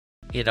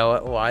You know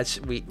what? Watch.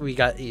 We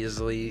got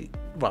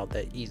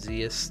the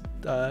easiest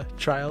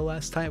trial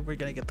last time. We're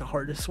gonna get the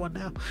hardest one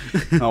now.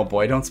 Oh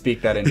boy, don't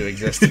speak that into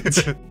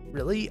existence.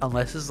 Really?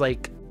 Unless it's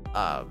like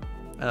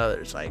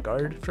another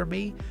Zygarde for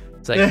me.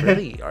 It's like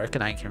really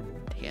Arcanine can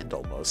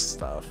handle most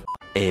stuff.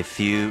 A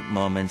few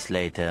moments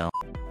later.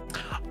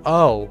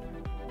 Oh,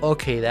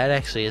 okay, that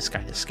actually is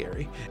kind of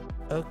scary.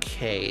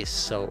 Okay,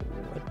 so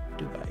what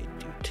do I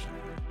do to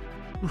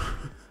you?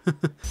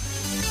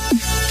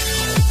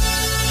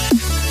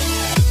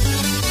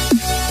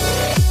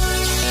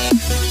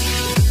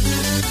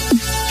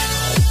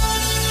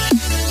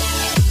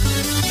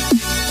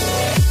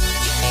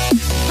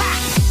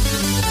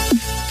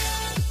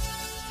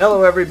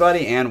 Hello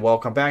everybody, and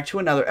welcome back to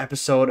another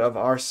episode of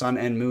our Sun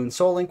and Moon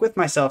Soul Link with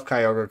myself,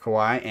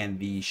 KyogreKauai and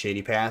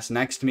TheShadyPast.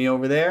 Next to me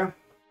over there.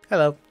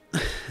 Hello.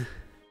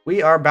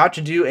 We are about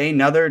to do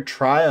another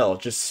trial.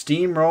 Just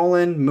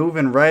steamrolling,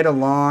 moving right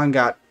along.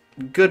 Got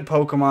good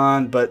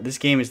Pokemon, but this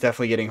game is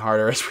definitely getting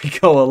harder as we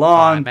go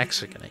along. I'm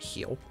actually going to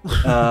heal.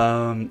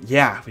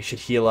 Yeah, we should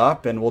heal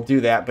up, and we'll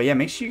do that. But yeah,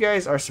 make sure you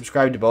guys are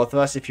subscribed to both of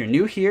us. If you're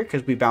new here,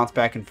 because we bounce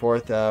back and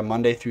forth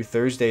Monday through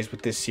Thursdays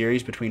with this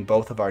series between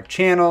both of our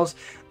channels.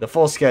 The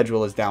full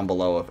schedule is down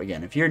below.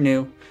 Again, if you're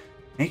new,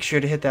 make sure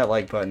to hit that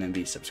like button and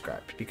be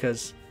subscribed,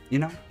 because, you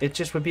know, it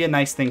just would be a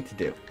nice thing to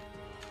do.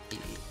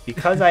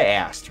 Because I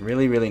asked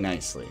really, really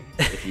nicely.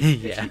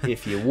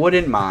 If you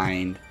wouldn't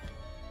mind.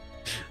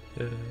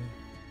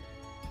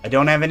 I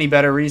don't have any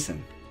better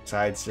reason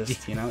besides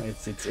just, you know,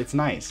 it's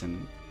nice,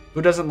 and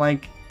who doesn't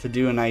like to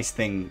do a nice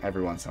thing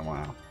every once in a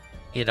while?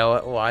 You know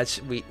what?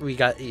 Watch. We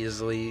got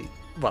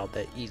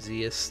the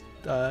easiest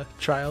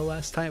trial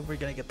last time. We're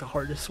gonna get the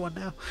hardest one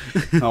now.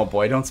 Oh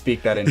boy, don't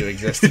speak that into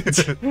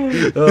existence.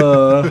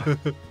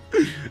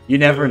 You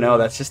never know.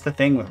 That's just the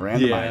thing with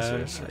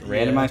randomizers.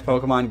 Randomized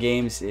Pokemon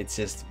games, it's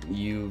just,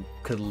 you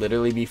could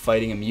literally be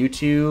fighting a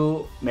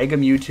Mewtwo, Mega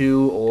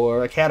Mewtwo,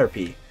 or a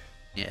Caterpie.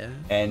 Yeah.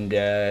 And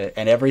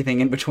everything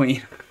in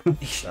between.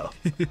 So.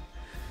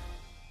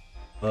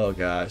 Oh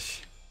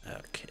gosh.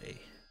 Okay.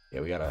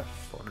 Yeah, we gotta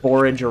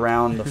forage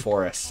around the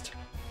forest.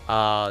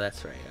 Oh,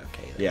 that's right.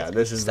 Okay. Yeah,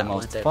 this is the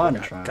most fun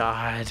trial.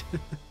 God.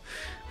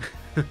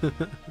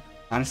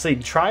 Honestly,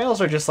 trials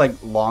are just like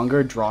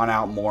longer, drawn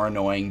out, more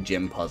annoying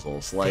gym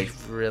puzzles. Like,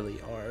 they really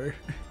are.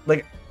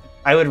 Like,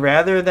 I would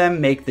rather them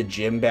make the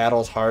gym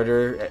battles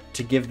harder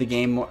to give the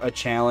game a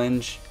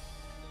challenge.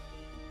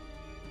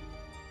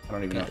 I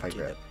don't even know if I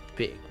grab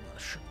big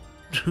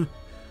mushroom.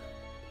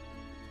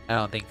 I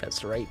don't think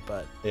that's right,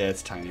 but yeah,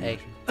 it's tiny. Hey.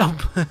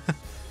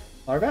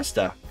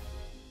 Larvesta.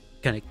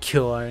 Gonna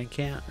kill our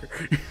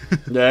encounter.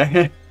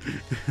 Yeah.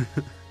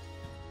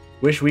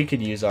 Wish we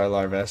could use our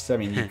Larvesta. I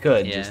mean, you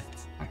could. Yeah. Just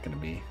it's not gonna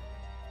be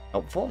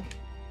helpful.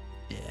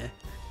 Yeah.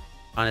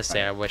 Honestly,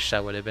 I wish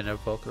that would have been a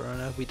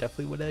Volcarona. We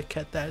definitely would have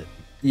kept that.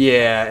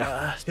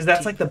 Yeah, because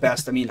that's like the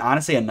best. I mean,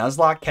 honestly, a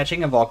Nuzlocke,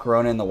 catching a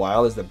Volcarona in the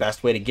wild is the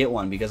best way to get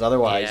one, because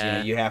otherwise, you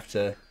know, you have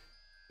to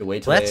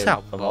wait till that's they how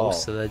evolve.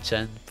 most of the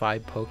Gen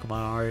 5 Pokemon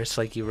are. It's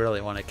like you really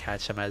want to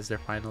catch them as their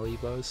final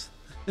Evos.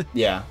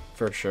 Yeah,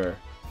 for sure.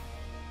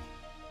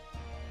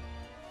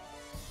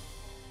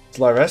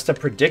 Larvesta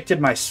predicted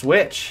my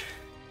switch.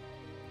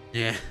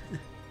 Yeah.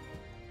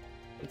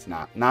 It's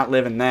not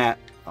living that.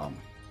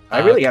 I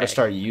really got to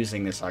start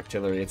using this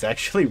Octillery. It's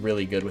actually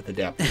really good with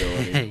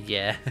adaptability.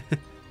 Yeah.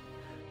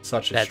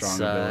 Such a strong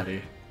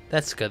ability.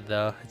 That's good,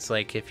 though. It's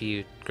like if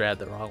you grab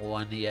the wrong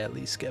one, you at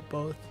least get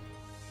both.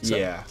 So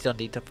yeah. You don't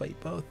need to fight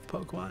both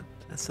Pokemon.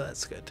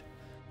 That's good.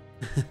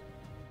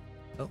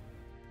 Oh.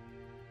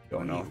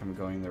 Don't know if I'm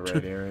going the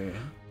right area.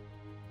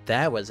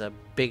 That was a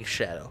big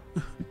shadow.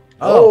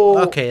 Oh,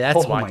 okay,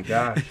 that's why. Oh my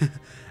gosh.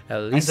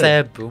 At least I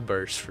have Boom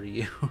Burst for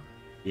you.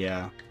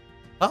 Yeah.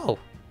 Oh.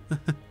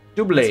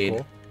 Doublade.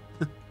 Cool.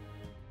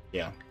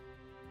 Yeah.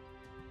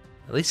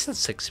 At least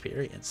that's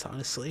experience,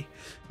 honestly.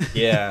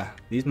 Yeah.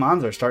 These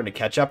mons are starting to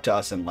catch up to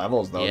us in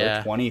levels, though. Yeah.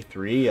 They're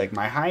 23. Like,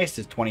 my highest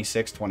is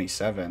 26,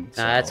 27.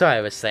 So. That's what I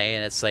was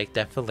saying. It's like,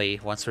 definitely,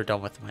 once we're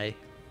done with my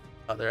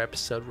other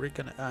episode, we're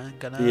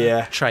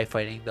gonna try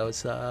fighting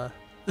those Mega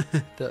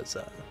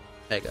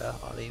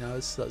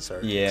Audinos. Those are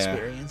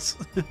experience.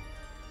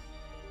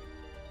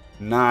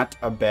 Not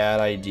a bad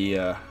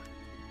idea.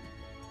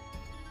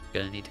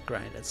 Gonna need to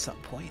grind at some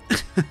point.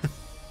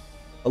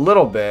 A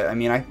little bit. I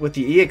mean, with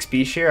the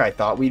EXP share, I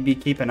thought we'd be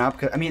keeping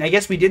up. I mean, I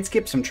guess we did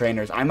skip some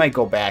trainers. I might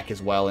go back as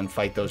well and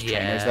fight those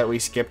trainers that we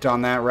skipped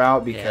on that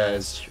route,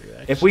 because true,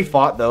 if we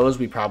fought those,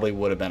 we probably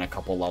would have been a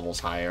couple levels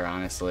higher,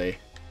 honestly.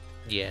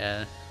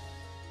 Yeah.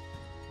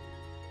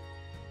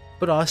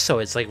 But also,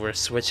 it's like we're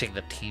switching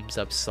the teams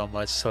up so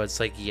much, so it's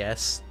like,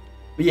 yes.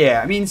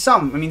 Yeah, I mean,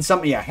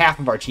 half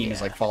of our team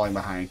is like falling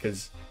behind,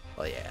 because...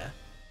 Well, yeah.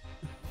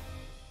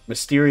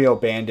 Mysterio,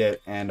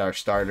 Bandit, and our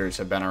starters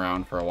have been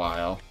around for a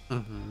while.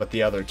 Mm-hmm. But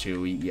the other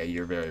two,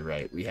 you're very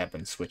right. We have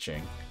been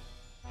switching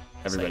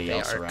everybody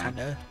else around. Kind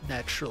of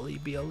naturally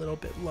be a little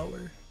bit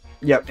lower.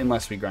 Yep,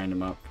 unless we grind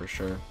them up, for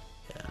sure.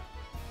 Yeah.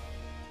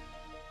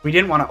 If we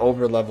didn't want to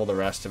over-level the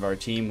rest of our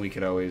team, we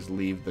could always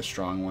leave the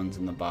strong ones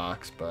in the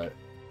box, but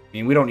I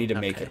mean, we don't need to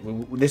make it.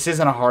 This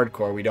isn't a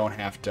hardcore. We don't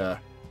have to,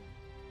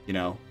 you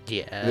know.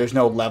 Yeah. There's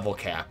no level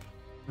cap.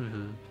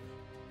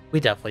 We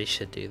definitely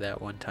should do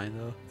that one time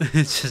though.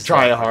 It's just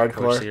try like a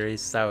hardcore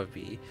series. That would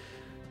be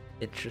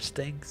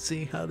interesting.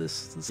 See how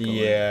this is going.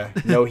 Yeah,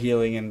 no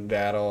healing in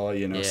battle.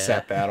 You know, Yeah.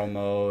 set battle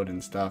mode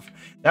and stuff.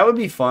 That would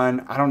be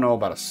fun. I don't know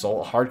about a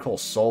hardcore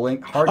souling.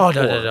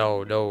 Hardcore.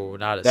 Oh no,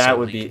 not a. That Soul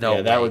would be Link. No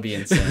yeah, that way. would be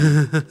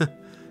insane.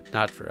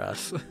 Not for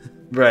us.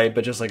 Right,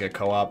 but just like a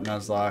co-op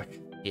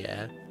nuzlocke.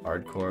 Yeah.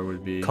 Hardcore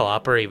would be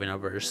Co-op or even a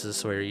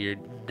versus where you're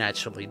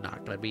naturally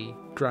not gonna be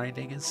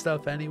grinding and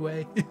stuff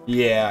anyway.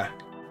 Yeah.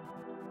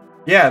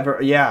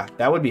 Yeah,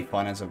 that would be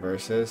fun as a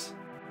versus.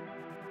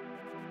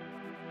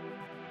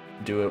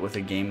 Do it with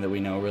a game that we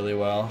know really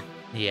well.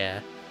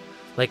 Yeah.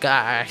 Like,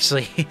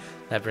 actually,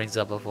 that brings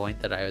up a point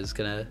that I was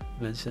gonna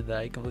mention that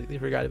I completely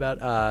forgot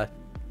about.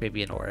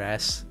 Maybe an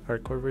ORS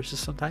hardcore versus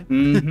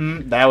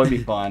sometime. That would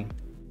be fun.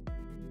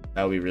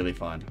 That would be really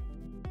fun.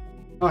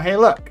 Oh, hey,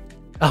 look.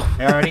 Oh,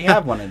 I already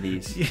have one of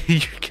these.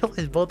 You're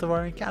killing both of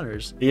our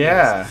encounters.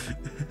 Yeah.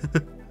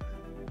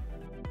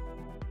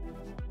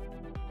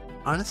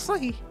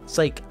 Honestly, it's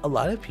like a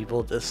lot of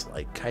people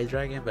dislike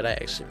KyogreKauai, but I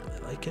actually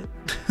really like it.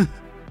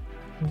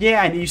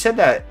 Yeah, and you said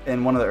that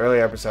in one of the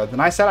earlier episodes,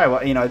 and I said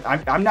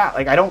I'm not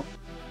like I don't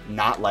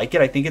not like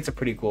it. I think it's a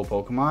pretty cool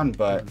Pokemon,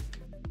 but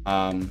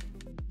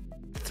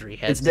 3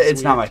 heads.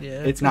 it's not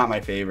weird, it's not my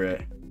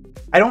favorite.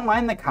 I don't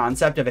mind the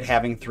concept of it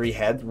having 3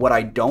 heads. What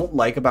I don't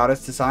like about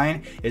its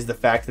design is the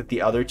fact that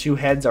the other 2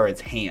 heads are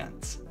its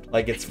hands,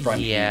 like its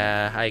front.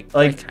 Yeah, I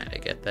like kind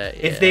of get that.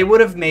 If they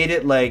would have made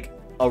it like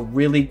a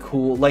really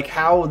cool, like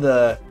how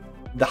the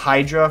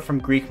Hydra from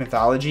Greek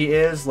mythology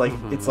is, like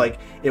it's like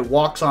it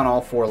walks on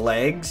all 4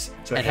 legs,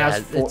 so it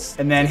has 4,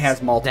 and then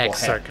has multiple necks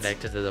heads. are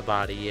connected to the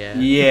body. Yeah.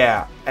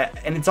 Yeah,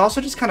 and it's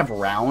also just kind of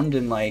round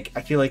and like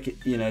I feel like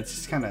it's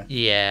just kind of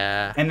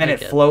Yeah. and then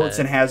it floats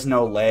and has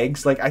no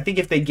legs. Like I think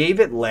if they gave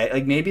it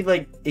like maybe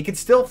like it could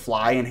still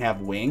fly and have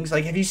wings.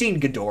 Like have you seen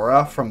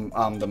Ghidorah from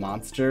the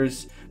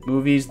Monsters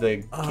movies, the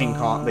King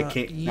Kong, the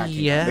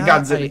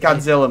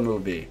Godzilla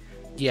movie?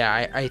 Yeah,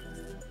 I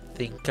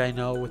think I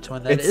know which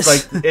one that is.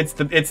 It's like it's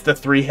the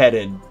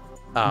 3-headed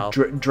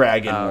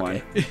dragon okay.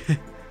 one.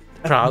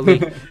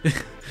 Probably.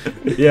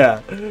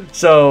 Yeah.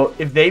 So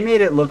if they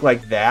made it look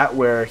like that,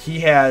 where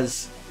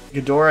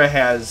Ghidorah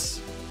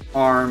has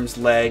arms,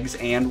 legs,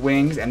 and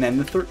wings, and then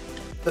the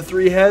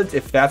 3 heads,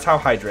 if that's how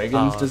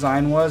Hydreigon's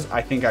design was,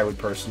 I think I would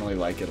personally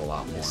like it a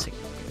lot more. Missing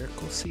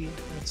Miracle Seed,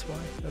 that's why.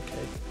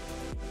 Okay.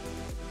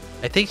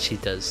 I think she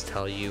does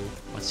tell you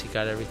once you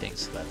got everything,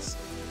 so that's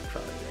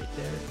probably right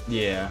there.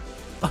 Yeah.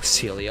 Oh,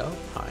 Celio.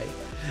 Hi.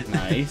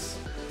 Nice.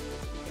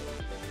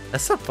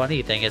 That's the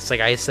funny thing. It's like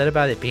I said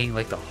about it being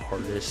like the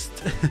hardest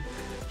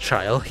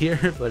trial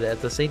here, but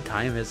at the same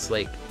time, it's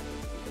like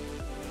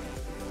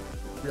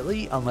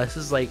really, unless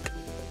it's like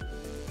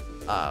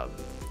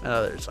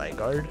another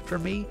Zygarde for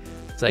me,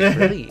 it's like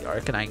really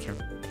Arcanine can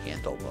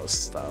handle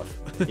most stuff.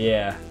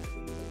 Yeah.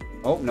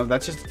 Oh no,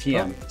 that's just a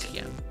TM. Oh,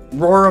 TM.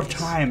 Roar of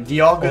Time,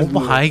 Dialga's Oh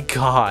my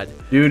god,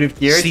 dude! If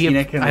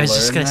Giratina can learn I was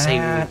just gonna say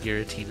that...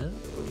 Giratina.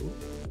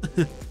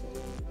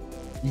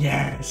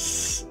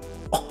 Yes.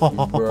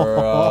 Oh.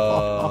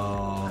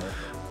 Bro.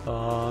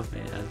 Oh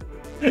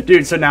man.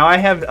 Dude, so now I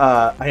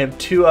have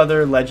 2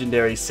 other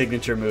legendary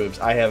signature moves.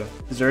 I have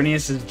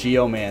Xerneas'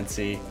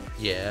 Geomancy.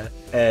 Yeah.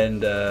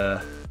 And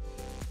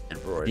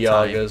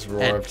Dialga's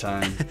Roar of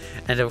Time.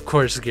 And of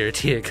course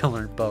Giratina can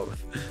learn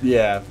both.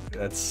 Yeah,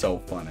 that's so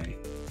funny.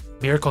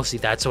 Miracle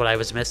Seed, that's what I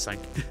was missing.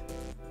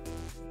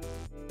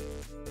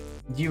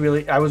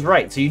 I was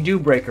right. So you do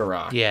break a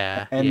rock.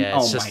 Yeah. And, yeah,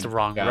 it's just the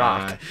wrong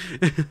rock.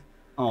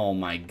 Oh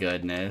my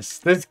goodness.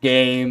 This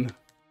game.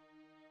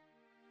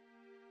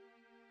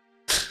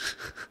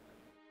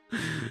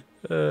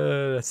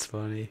 That's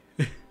funny.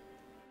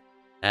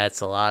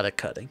 That's a lot of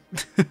cutting.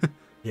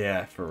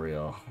 Yeah, for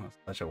real. That's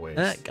such a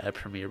waste. Got a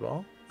Premier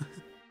Ball.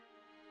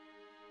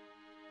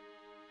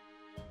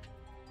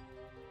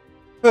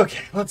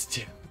 Okay, let's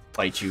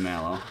fight you,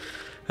 Mallow.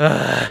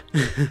 I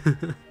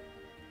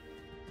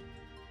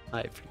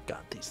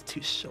forgot these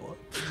 2 show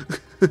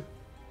up.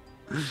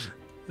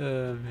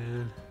 Oh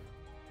man.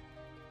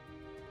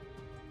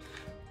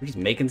 We're just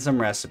making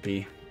some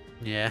recipe.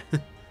 Yeah.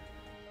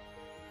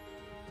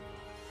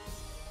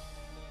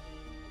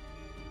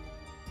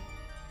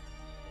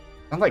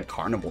 Sounds like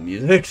carnival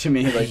music to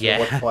me. Like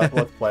Yeah.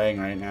 what's playing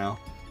right now.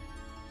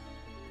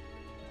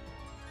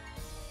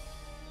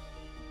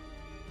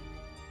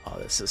 Oh,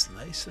 this is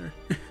nicer.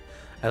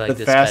 I like The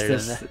this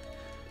fastest... better than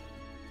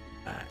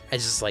that. I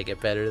just like it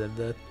better than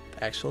the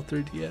actual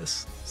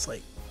 3DS. It's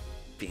like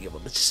being able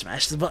to just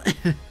smash the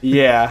button.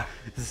 Yeah.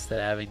 Instead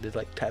of having to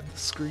like tap the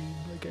screen.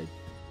 Like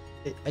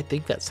I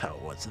think that's how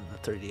it was in the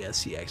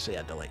 3DS. You actually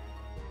had to like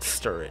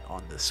stir it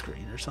on the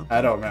screen or something.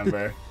 I don't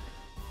remember.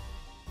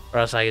 Or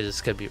else I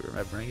just could be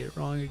remembering it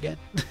wrong again.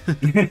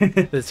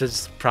 This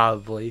is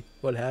probably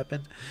what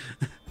happened.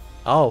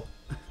 Oh.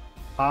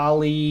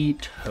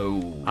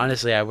 Polytoad.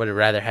 Honestly, I would have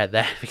rather had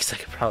that because I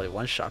could probably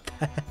one-shot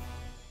that.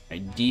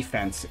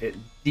 Defense.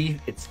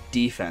 It's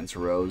defense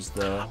rows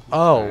though.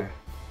 Oh,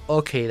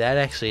 okay. That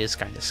actually is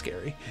kind of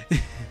scary.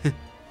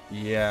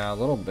 Yeah, a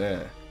little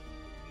bit.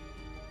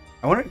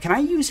 I wonder, can I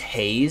use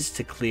haze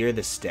to clear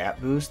the stat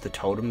boost, the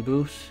totem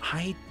boost?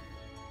 I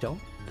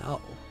don't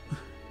know.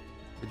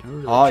 I never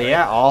really Oh tried yeah,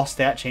 that. all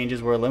stat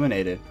changes were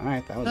eliminated. All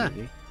right, that was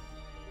easy.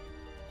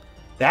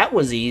 That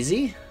was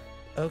easy.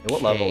 Okay,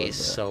 What level is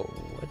it? so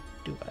what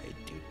do I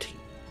do to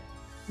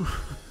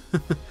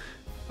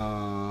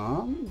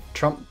you?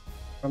 Trump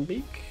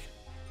beak.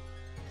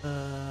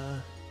 Yeah,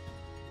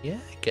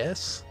 I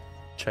guess.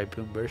 Try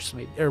Boom Burst,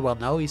 maybe. Or, well,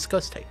 no, he's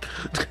Ghost type.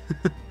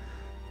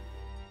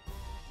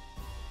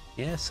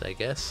 Yes, I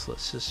guess.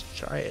 Let's just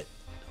try it.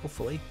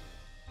 Hopefully.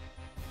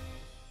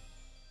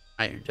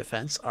 Iron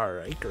Defense.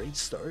 Alright, great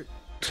start.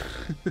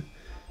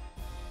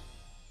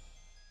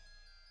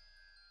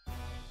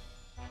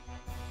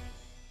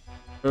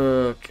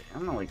 Okay,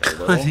 I'm gonna like a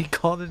little. He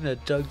called in a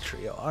Doug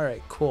Trio.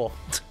 Alright, cool.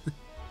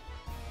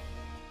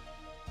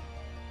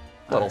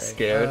 A little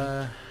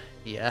scared.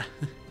 Yeah.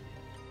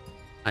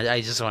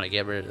 I just want to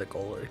get rid of the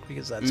Golurk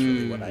because that's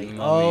really what I... Mummy.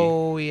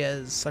 Oh, he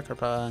has Sucker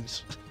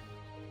Punch.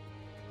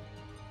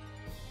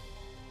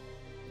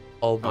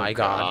 Oh my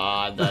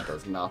god. That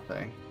does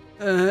nothing.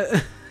 Uh,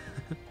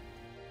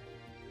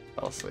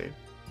 Fell asleep.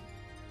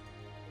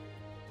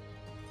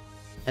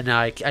 and now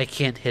I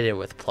can't hit it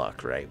with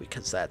Pluck, right?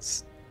 Because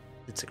it's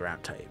a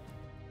ground type.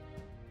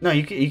 No,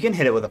 you can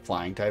hit it with a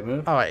flying type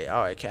move. Oh,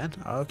 I can?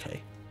 Oh,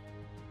 okay.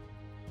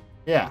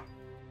 Yeah.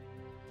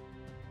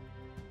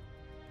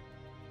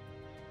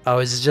 Oh,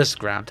 is it just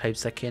ground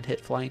types that can't hit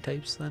flying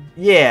types then?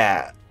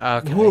 Yeah.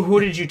 Okay. Who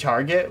did you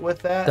target with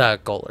that? The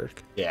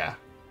Golurk. Yeah.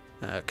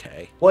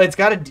 Okay. Well, it's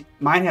got a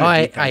mine had. Oh, A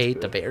I defense ate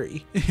the boost.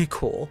 berry.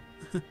 Cool.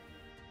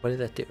 What did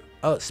that do?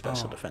 Oh, it's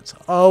special Oh. defense.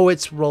 Oh,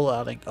 it's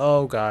rollouting.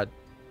 Oh god.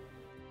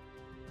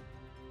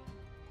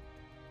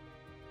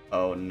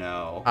 Oh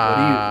no.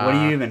 What do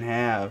you even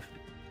have?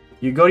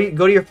 You go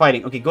to your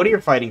fighting. Okay, go to your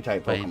fighting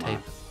type Fighting Pokemon.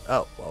 type.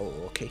 Oh,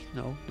 okay.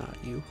 No, not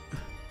you.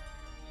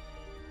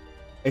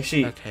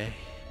 Actually, Okay.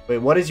 wait.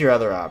 What is your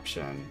other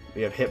option?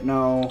 We have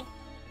Hypno.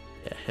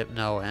 Yeah,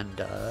 Hypno and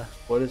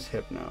What is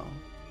Hypno?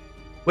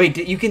 Wait,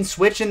 you can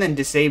switch and then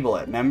disable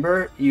it.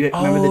 Remember? Remember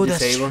oh, the that's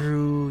disable?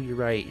 true. You're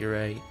right.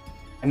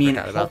 I mean,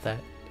 Forgot about that.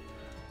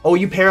 Oh,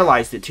 you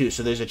paralyzed it too,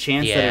 so there's a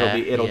chance that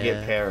Yeah, it'll yeah.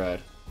 get parried.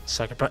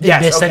 Sucker Punch.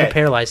 Yes, It missed and okay. it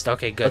paralyzed.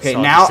 Okay, good. Okay, so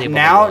I'll now disable the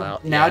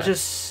rollout. now Yeah.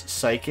 just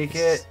psychic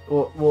it.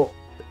 Well,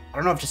 I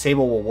don't know if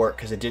disable will work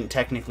because it didn't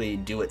technically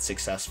do it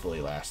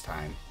successfully last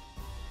time.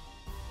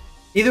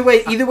 Either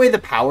way, the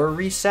power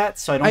resets.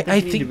 So I don't. I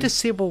you need think to...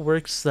 disable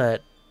works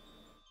that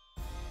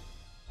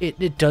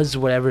it does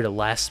whatever the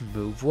last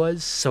move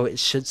was, so it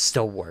should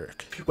still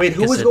work. Wait,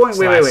 who Because was its going?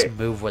 Wait. last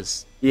move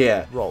was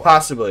Yeah, rollout.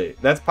 possibly.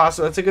 That's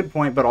possible. That's a good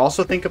point. But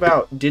also think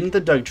about, didn't the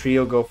Doug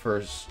Trio go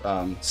for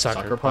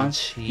Sucker Punch?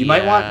 Punch? You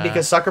might want, Yeah.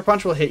 because Sucker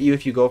Punch will hit you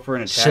if you go for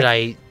an attack. Should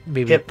I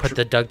maybe Hip- put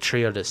the Doug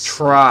Trio to sleep?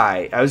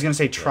 Try. I was gonna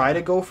say try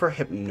to go for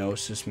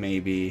Hypnosis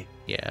maybe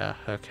Yeah,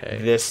 okay.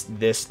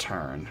 this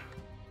turn.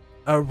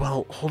 Oh,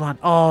 well, hold on.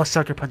 Oh,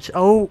 Sucker Punch.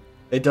 Oh,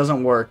 It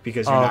doesn't work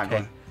because you're not okay.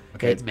 going.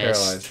 Okay, it's It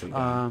paralyzed. missed. For the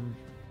game.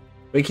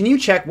 Wait, can you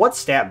check what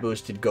stat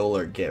boost did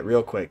Golurk get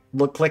real quick?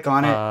 Click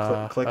on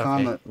it. Click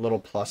on okay. the little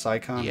plus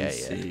icon Yeah, and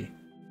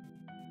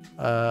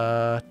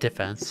yeah. see.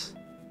 Defense.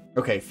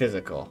 Okay,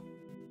 physical.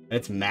 And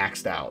it's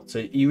maxed out. So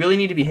you really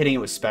need to be hitting it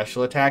with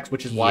special attacks,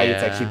 which is why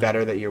it's actually Yeah.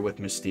 better that you're with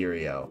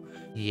Mysterio.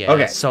 Yeah.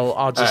 Okay. So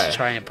I'll just Alright.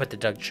 try and put the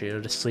Doug Trio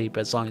to sleep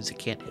as long as it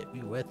can't hit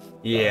me with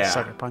Yeah.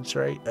 Sucker Punch,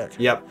 right? Okay.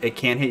 Yep, it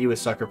can't hit you with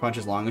Sucker Punch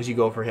as long as you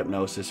go for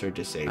Hypnosis or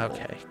Disable.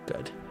 Okay,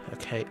 good.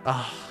 Okay.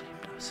 Oh,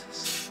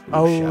 Hypnosis. Ooh,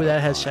 Oh, Shadow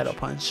that has Punch. Shadow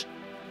Punch.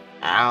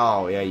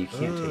 Ow, yeah, you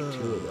can't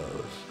take two of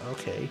those.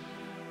 Okay.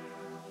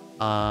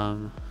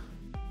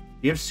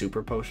 Do you have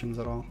super potions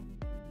at all?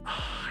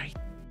 I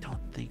don't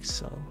think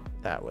so.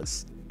 That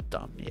was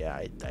dumb.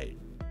 Yeah,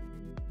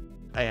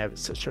 I have a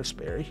citrus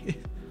berry.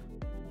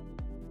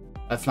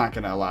 That's not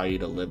going to allow you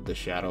to live the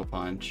Shadow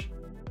Punch.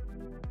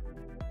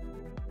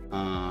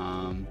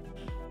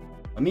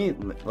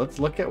 Let's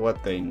look at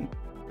what their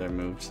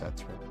movesets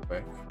real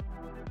quick.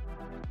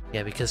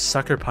 Yeah, because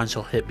Sucker Punch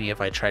will hit me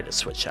if I try to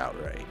switch out,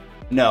 right?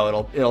 No,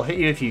 it'll hit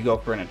you if you go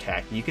for an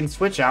attack. You can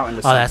switch out into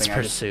Oh, something. that's I just-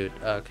 Pursuit.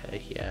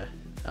 Okay,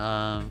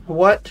 yeah.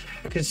 What?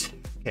 Because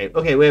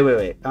okay,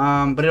 wait.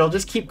 But it'll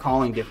just keep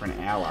calling different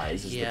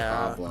allies. Is the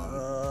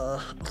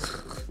problem.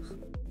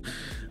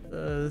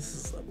 This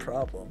is a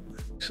problem,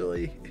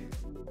 actually.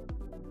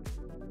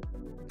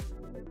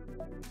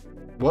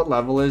 What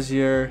level is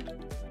your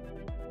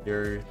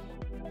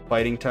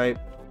fighting type?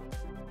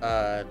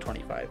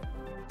 25.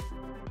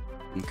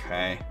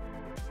 Okay.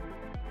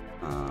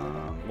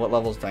 What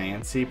level's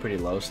Diancie? Pretty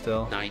low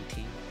still.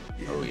 19.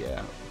 Oh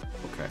yeah.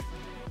 Okay.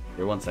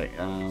 Here, one sec.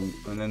 And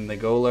then the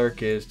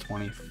Golurk is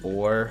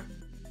 24.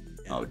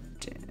 Oh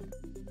damn.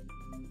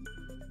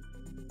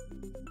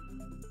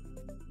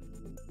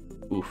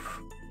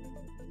 Oof.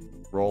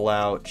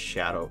 Rollout,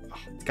 Shadow. Oh,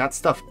 it's got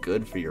stuff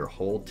good for your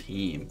whole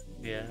team,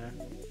 Yeah.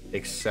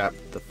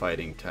 except the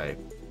fighting type.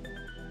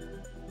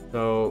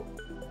 So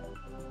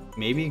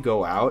maybe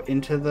go out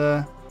into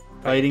the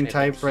fighting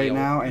type right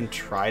now and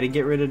try to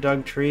get rid of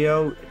Doug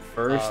Trio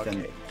first. Okay,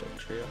 And Doug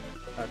Trio.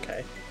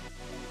 Okay.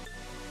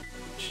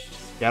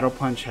 Shadow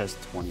Punch has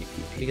 20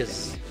 PP.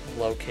 Because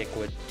low kick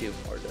would do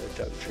more to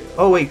Doug Trio.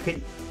 Oh wait,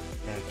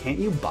 can't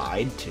you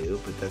bide too?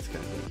 But that's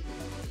kind of.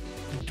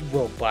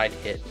 Will bide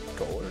hit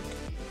Golurk?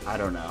 I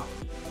don't know.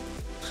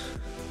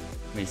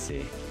 Let me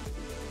see.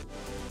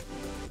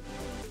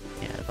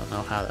 Yeah, I don't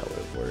know how that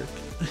would work.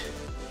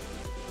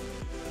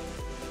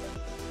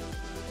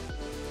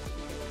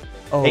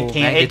 Oh, It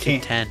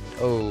can't. 10.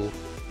 Oh.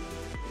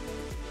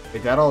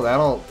 Wait,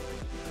 that'll.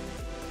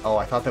 Oh,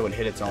 I thought that would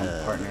hit its own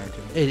partner.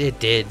 It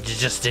did. It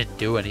just didn't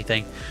do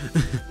anything.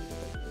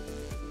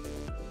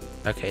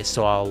 Okay,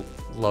 so I'll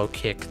low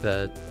kick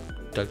the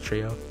Doug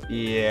Trio.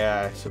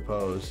 Yeah, I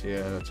suppose.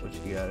 Yeah, that's what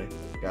you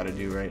gotta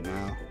do right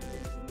now.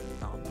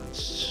 Oh,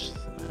 much.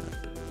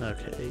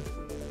 Okay.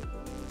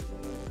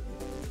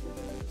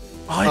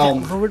 Oh, I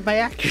lowered my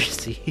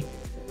accuracy.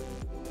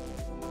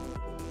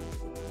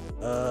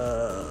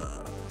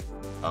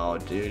 Oh,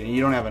 dude, and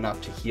you don't have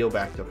enough to heal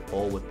back to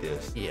full with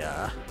this.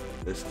 Yeah.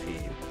 This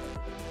team.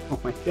 Oh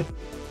my god.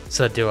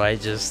 So do I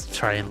just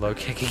try and low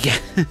kick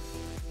again?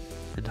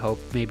 And hope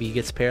maybe he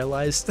gets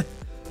paralyzed?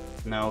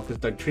 No, because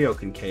Doug Trio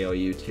can KO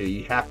you too.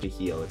 You have to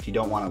heal. If you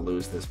don't want to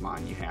lose this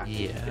mon, you have to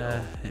heal.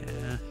 Yeah.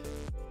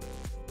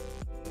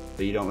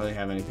 So you don't really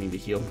have anything to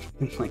heal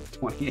like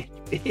 20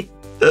 HP.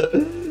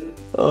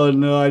 Oh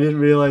no, I didn't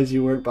realize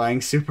you weren't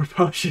buying super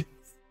potions.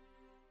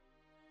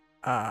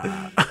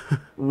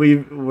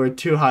 We're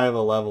too high of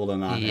a level to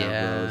not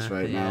have those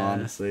right now,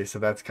 honestly. So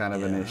that's kind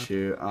of an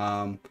issue.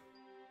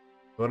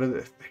 What are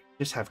they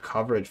just have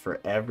coverage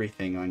for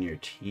everything on your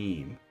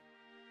team?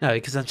 No,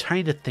 because I'm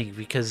trying to think,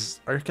 because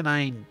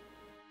Arcanine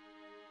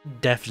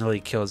definitely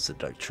kills the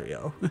Doug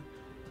Trio.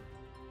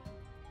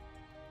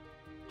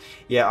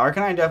 Yeah,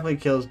 Arcanine definitely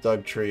kills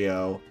Doug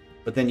Trio,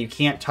 but then you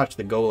can't touch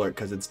the Golurk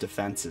because its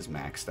defense is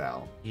maxed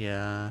out.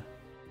 Yeah.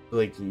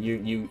 Like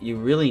you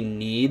really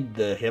need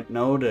the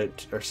Hypno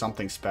or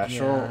something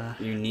special. Yeah.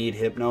 You need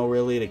Hypno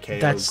really to KO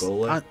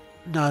Golurk.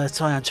 No,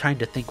 that's why I'm trying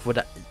to think.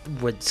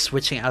 Would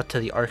switching out to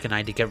the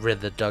Arcanine to get rid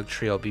of the Doug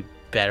Trio be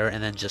better,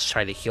 and then just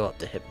try to heal up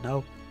the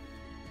Hypno?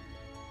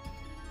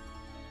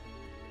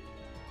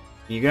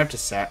 You're gonna have to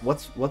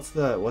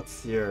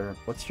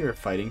what's your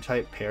fighting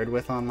type paired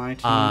with on my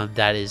team?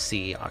 That is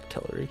the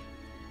Octillery.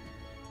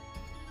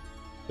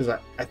 Because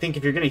I think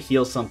if you're gonna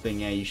heal something,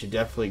 yeah, you should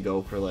definitely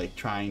go for like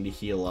trying to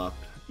heal up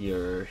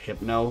your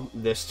Hypno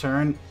this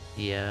turn.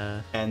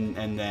 Yeah. And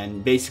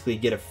then basically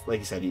get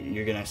like I said,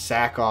 you're gonna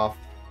sack off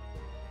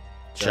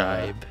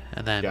Jibe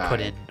and then put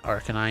in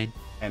Arcanine.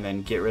 And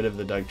then get rid of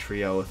the Doug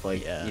Trio with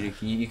like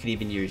you could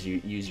even use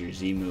your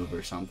Z move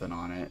or something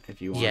on it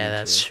if you want. Yeah,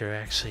 that's true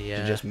actually.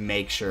 Yeah. To just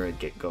make sure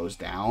it goes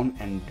down,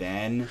 and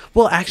then.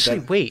 Well, actually,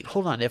 wait,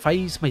 hold on. If I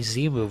use my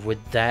Z move,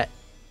 would that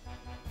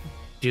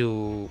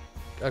do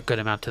a good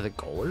amount to the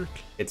Golurk?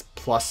 It's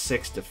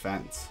 +6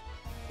 defense.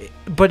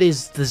 But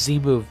is the Z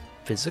move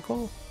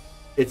physical?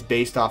 It's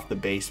based off the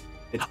base.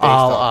 It's based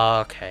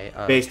okay.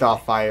 Based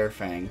off Fire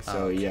Fang.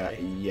 So yeah,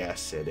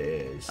 yes, it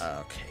is.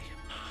 Okay.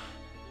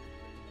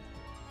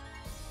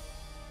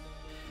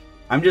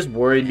 I'm just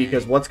worried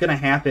because what's going to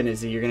happen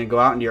is that you're going to go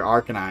out into your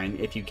Arcanine.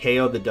 If you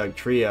KO the Doug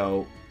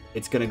Trio,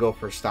 it's going to go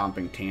for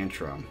Stomping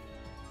Tantrum.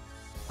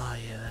 Oh,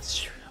 yeah, that's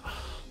true.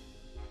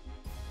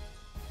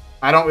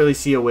 I don't really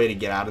see a way to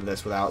get out of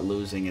this without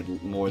losing it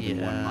more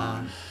than one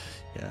mon.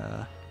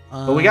 Yeah.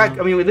 But we got,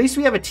 I mean, at least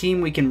we have a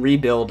team we can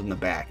rebuild in the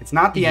back. It's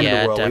not the end of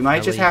the world. We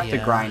might just have to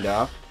grind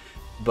up.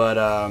 But,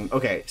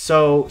 okay,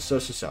 so.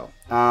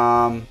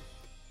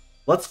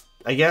 Let's,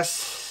 I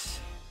guess...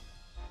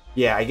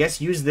 Yeah, I guess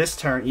use this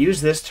turn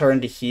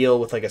to heal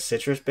with like a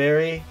citrus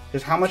berry.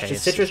 Because how much does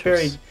citrus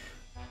berry?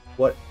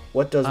 What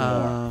does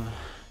more?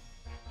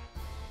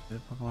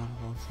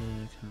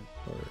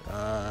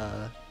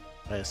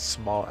 A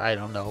small. I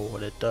don't know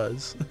what it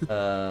does.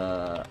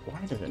 Why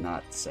does it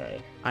not say?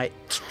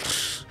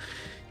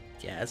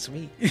 Yeah, it's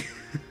me.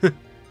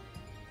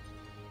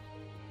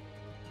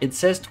 It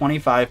says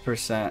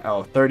 25%.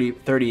 Oh, 30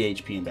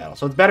 HP in battle.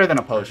 So it's better than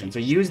a potion. So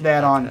use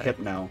that on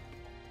Hypno.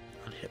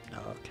 On Hypno,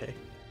 okay.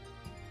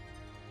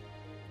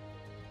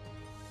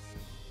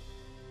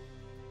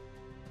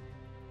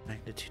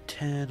 Magnitude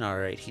 10.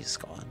 Alright, he's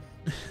gone.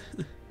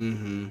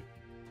 Mm-hmm.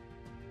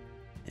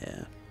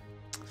 Yeah.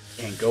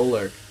 And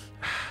Golurk.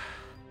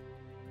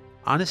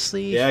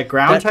 Honestly... Yeah,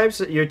 ground types...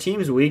 Your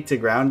team's weak to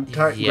ground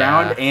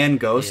and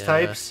ghost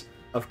types,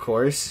 of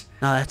course.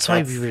 No, that's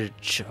why we were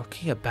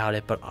joking about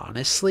it, but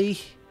honestly...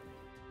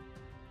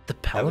 The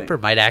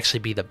Pelipper might actually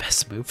be the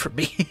best move for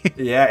me.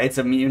 Yeah, it's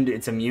immune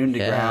to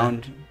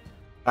ground.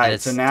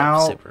 Alright, so now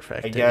super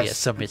effective. I guess yeah,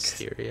 some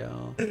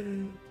Mysterio.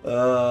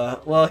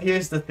 Well,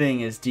 here's the thing: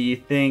 is do you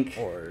think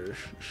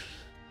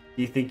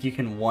you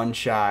can one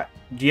shot?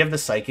 Do you have the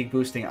psychic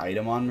boosting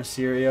item on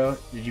Mysterio?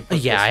 Did you?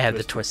 Yeah, I have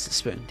the Twisted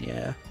Spoon.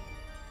 Yeah.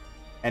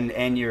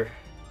 And you're,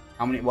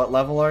 how many? What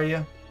level are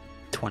you?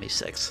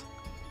 26.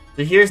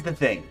 So here's the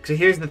thing.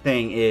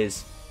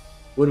 Is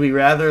would we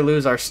rather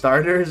lose our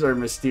starters or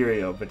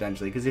Mysterio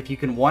potentially? Because if you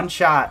can one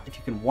shot the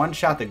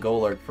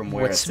Golurk from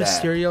where What's it's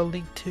Mysterio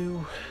linked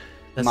to?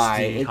 That's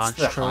it's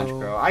the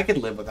Honchkrow. I could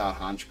live without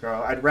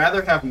Honchkrow. I'd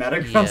rather have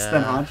Metagross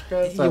than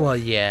Honchkrow. So well,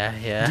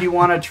 yeah. do you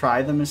want to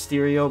try the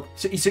Mysterio?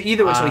 So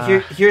either way. So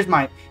here's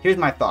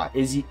my thought.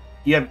 Is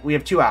we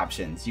have two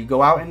options. You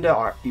go out into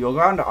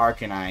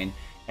Arcanine,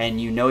 and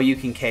you know you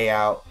can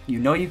KO.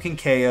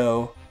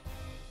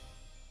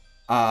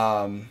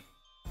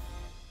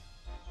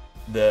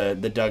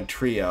 The Doug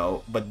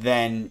Trio, but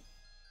then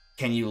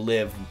can you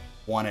live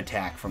one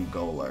attack from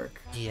Golurk?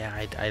 Yeah,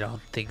 I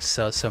don't think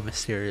so. So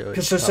Mysterio.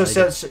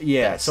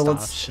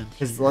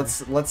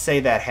 Let's say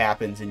that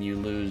happens and you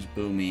lose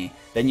Boomy,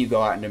 then you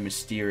go out into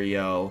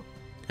Mysterio,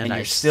 and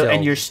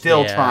you're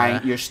still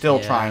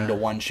trying to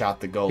one shot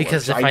the Golurk.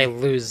 Because if I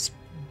lose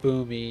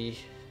Boomy,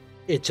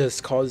 it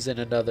just calls in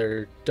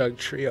another Doug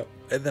Trio,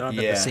 and then I'm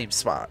in the same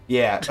spot.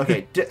 Yeah.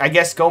 Okay. I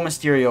guess go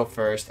Mysterio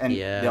first, and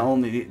the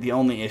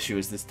only issue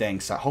is this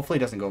dang. Hopefully, it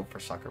doesn't go for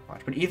Sucker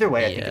Punch. But either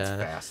way, I think it's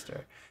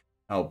faster.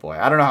 Oh boy,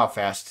 I don't know how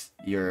fast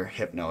your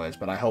Hypno is,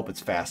 but I hope it's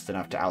fast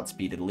enough to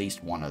outspeed at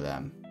least one of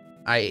them.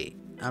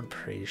 I'm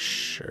pretty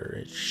sure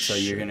it should. So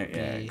you're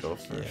gonna go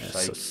for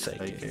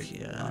Psychic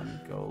on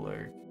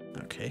Golurk.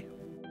 Okay.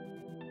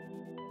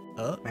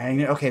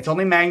 Okay, it's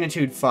only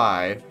magnitude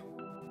 5.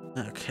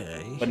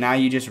 Okay. But now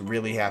you just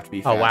really have to be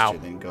faster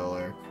than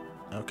Golurk.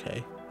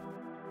 Okay.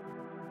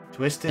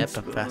 Twisted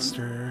Spoon.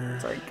 Faster.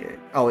 Psychic.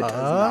 Oh, it does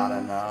not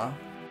enough.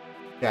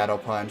 Shadow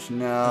Punch.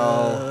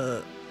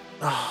 No.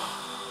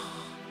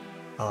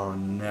 Oh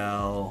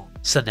no.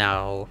 So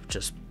now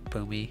just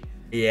Boomy.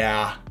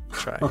 Yeah.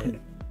 Try it.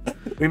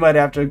 We might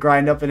have to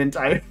grind up an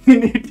entire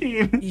new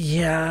team.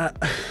 Yeah.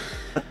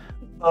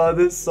 Oh,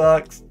 this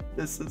sucks.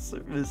 This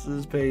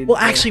is painful.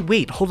 Well, actually,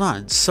 wait. Hold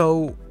on.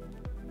 So.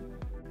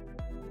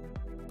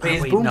 Wait,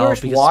 is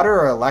Boomburst water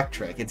or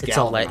electric? It's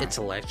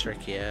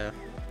electric, yeah.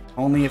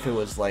 Only if it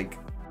was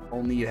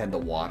only you had the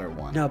water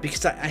one. No,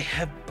 because I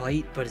have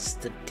Bite, but it's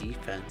the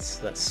defense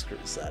that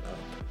screws that up.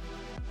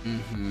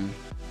 Mm-hmm.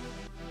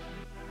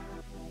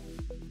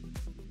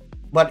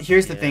 But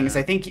here's the thing: is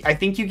I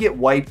think you get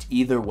wiped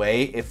either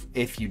way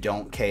if you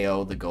don't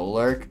KO the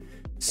Golurk.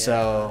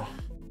 So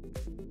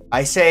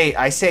I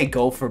say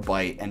go for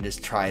Bite and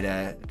just try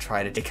to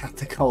take out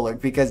the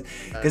Golurk because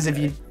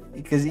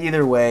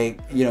either way,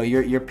 you know,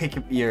 your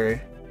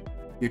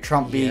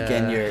Trump Beak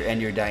and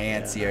your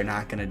Diancie are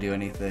not gonna do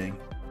anything.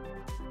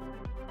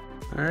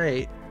 All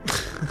right.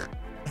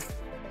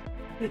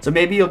 So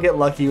maybe you'll get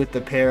lucky with the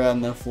Para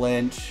and the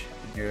Flinch.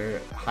 Your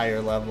higher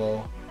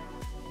level.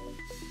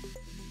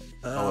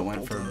 It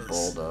went for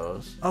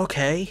Bulldoze.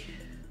 Okay.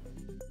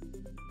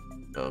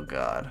 Oh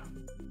god.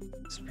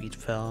 Speed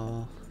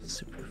fell.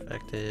 Super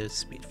effective.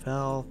 Speed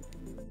fell.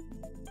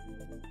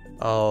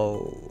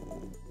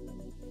 Oh.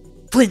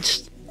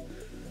 Flinched!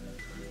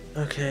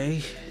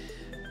 Okay.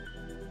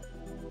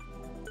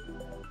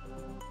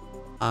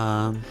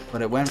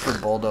 But it went for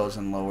Bulldoze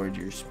and lowered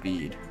your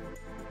speed.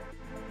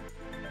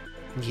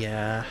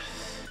 Yeah.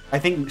 I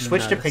think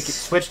switch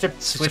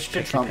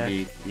to Trump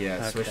Beak. Yeah,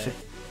 okay. Switch to.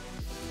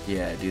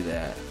 Yeah, do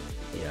that.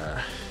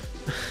 Yeah.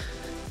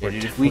 We're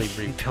definitely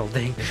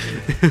rebuilding.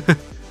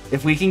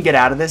 If we can get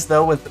out of this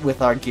though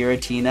with our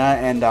Giratina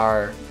and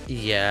our and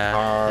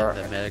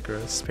the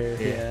Metagross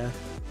pair. Yeah.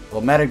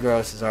 Well,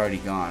 Metagross is already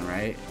gone,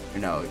 right? Or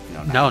no,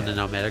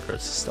 Metagross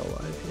is still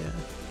alive. Yeah.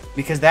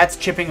 Because that's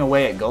chipping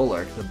away at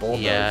Golurk. The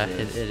Bulldoze. Yeah,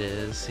 is. it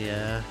is.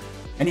 Yeah.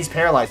 And he's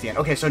paralyzed again.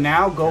 Okay, so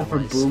now go for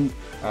Boom.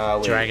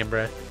 Dragon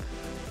Breath.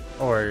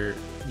 Or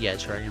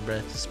Dragon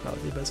Breath is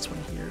probably the best one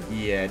here.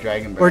 Yeah,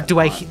 Dragon Breath. Or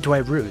do I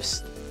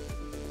Roost?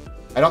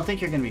 I don't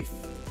think you're gonna be.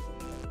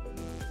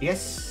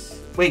 Yes.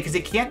 Wait, because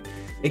it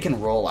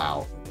can roll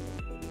out.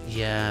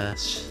 Yeah,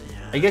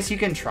 I guess you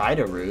can try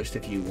to Roost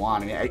if you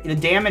want. I mean, the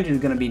damage is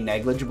gonna be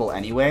negligible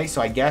anyway,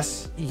 so I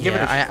guess.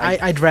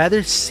 I'd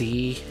rather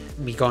see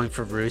me going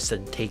for Roost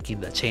and taking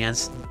the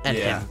chance and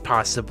him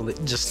possibly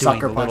just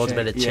doing a little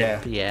bit of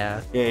chip.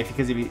 Yeah. Yeah,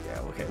 because if you.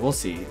 Okay, we'll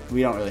see.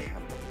 We don't really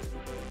have.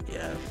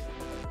 Yeah.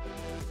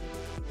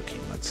 Okay,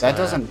 that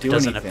doesn't do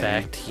anything.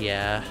 Affect.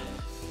 Yeah.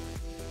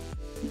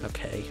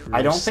 Okay. Roost,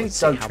 I don't think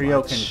Doug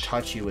Trio can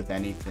touch you with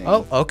anything.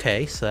 Oh,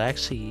 okay. So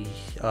actually,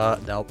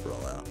 nope,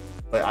 roll out.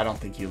 But I don't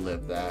think you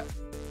live that.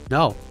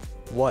 No.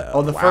 What?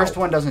 Oh, the first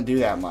one doesn't do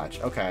that much.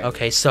 Okay.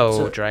 Okay,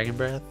 so Dragon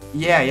Breath?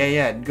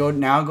 Yeah.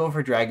 Go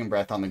for Dragon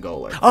Breath on the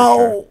Golurk. Oh!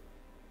 Sure.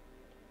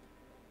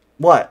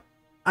 What?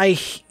 I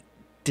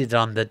did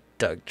on the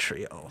Doug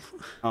Trio.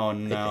 Oh,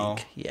 no. I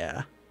think.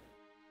 Yeah.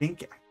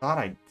 I thought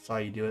I saw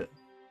you do it.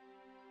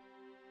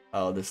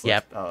 Oh, this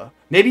looks... Yep.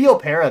 Maybe you'll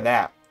para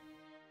that.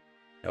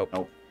 Nope.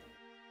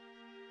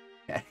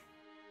 Okay.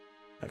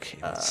 Okay,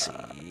 let's see.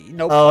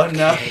 Nope. Oh, okay.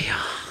 No.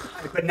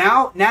 But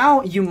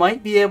now you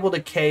might be able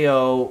to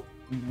KO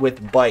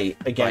with Bite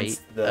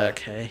against the...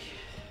 Okay.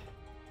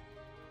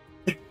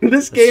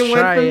 This game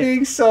went from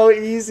being so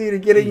easy to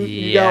getting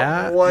you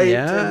got wiped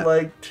in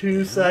like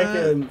 2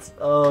 seconds.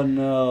 Oh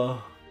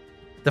no.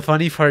 The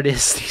funny part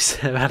is he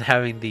said about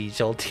having the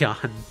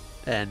Jolteon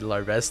and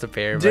Larvesta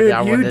pair, but Dude,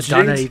 I you wouldn't have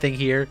done jinxed- anything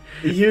here.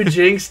 You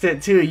jinxed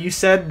it too. You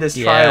said this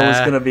trial was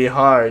Yeah. gonna be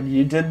hard.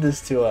 You did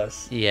this to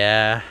us.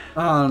 Yeah.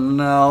 Oh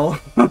no.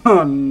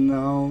 Oh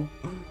no.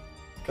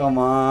 Come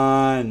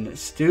on.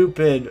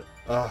 Stupid.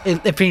 Ugh.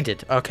 It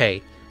fainted.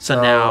 Okay. So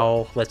So-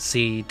 now, let's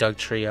see, Doug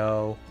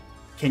Trio.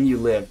 Can you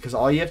live? Because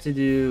all you have to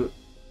do...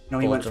 No,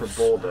 he went for Bulldoze.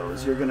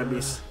 bulldoze. You're gonna be...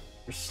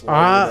 You're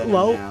slower than him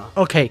Low. now.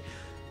 Okay.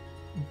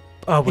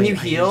 Oh, Can wait, you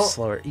I need heal?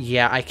 Slower.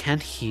 Yeah, I can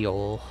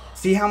heal.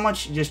 See how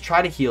much... Just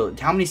try to heal.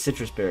 How many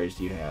citrus berries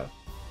do you have?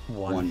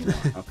 One. More.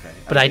 Okay.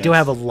 But I do guess.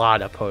 have a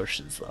lot of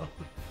potions, though.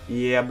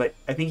 Yeah, but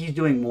I think he's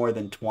doing more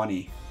than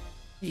 20.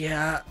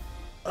 Yeah.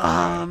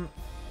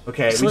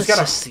 Okay, So we let's just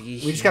just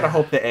see gotta here.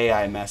 hope the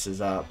AI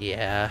messes up.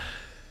 Yeah.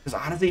 Because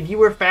honestly, if you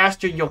were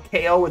faster, you'll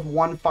KO with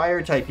one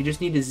fire type. You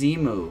just need a Z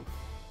move.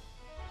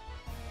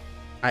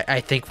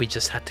 I think we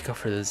just had to go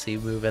for the Z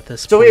move at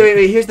this So point.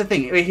 wait. Here's the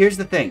thing. Here's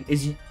the thing.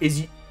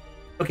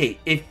 Okay?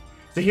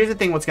 So here's the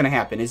thing. What's gonna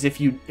happen is if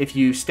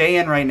you stay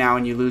in right now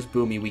and you lose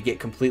Boomy, we get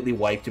completely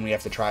wiped and we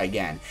have to try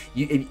again.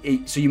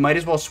 So you might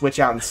as well switch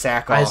out and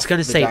sack off. I was gonna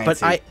the say,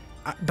 Diancie.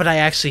 but I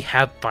actually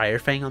have Fire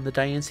Fang on the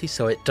Diancie,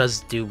 so it does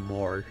do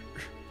more.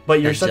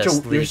 But you're than such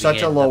just a leaving it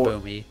in the low.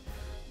 Boomy.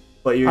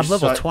 But you're I'm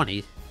level su-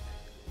 20.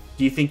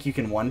 Do you think you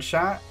can one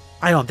shot?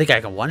 I don't think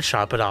I can one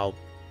shot, but I'll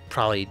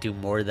probably do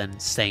more than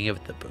staying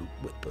with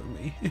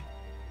Boomy.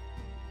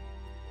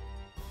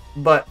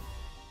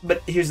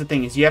 But here's the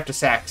thing: is you have to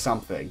sack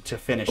something to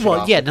finish. it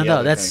Well, off yeah, with the no,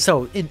 other that's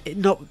thing. so.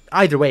 No,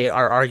 either way,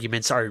 our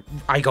arguments are.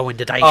 I go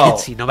into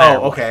Diancie no matter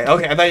what. okay.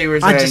 I thought you were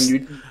I'm saying just-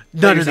 you.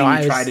 No, you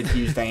I tried was- to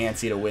use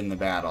Diancie to win the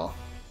battle.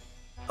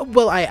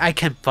 Well, I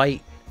can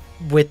fight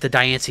with the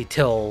Diancie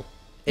till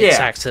it Yeah.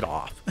 sacks it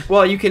off.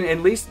 Well, you can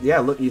at least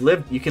look,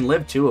 you can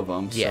live 2 of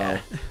them. Yeah.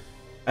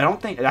 So.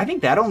 I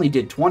think that only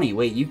did 20.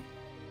 Wait, do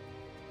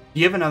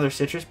you have another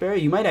citrus berry?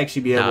 You might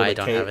actually be able No, to I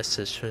don't K- have a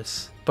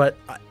citrus, but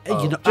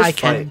Oh, you know, just I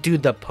can fight. do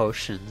the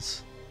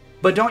potions.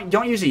 But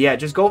don't use it yet.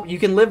 Just go. You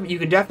can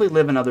definitely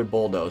live another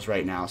bulldoze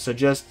right now. So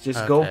just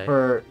go Okay.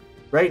 for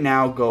right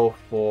now. Go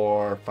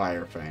for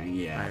Fire Fang.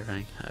 Yeah. Fire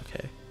Fang,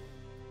 okay.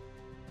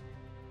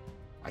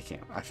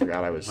 I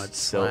forgot I was Mud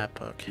still. slap,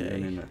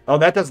 okay. Oh,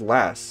 that does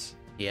less.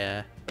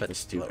 Yeah, but That's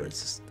stupid.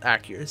 lowers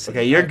accuracy.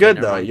 Okay, you're good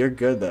though. You're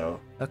good though.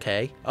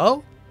 Okay.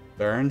 Oh,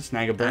 Burn,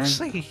 snag a burn.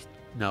 actually,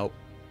 nope.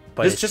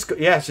 But it's just go,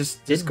 yeah,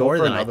 just did go more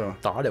for than another I one.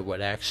 thought it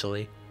would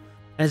actually.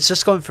 And it's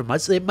just going for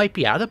mud. It might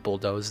be out of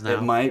bulldoze now.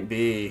 It might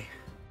be.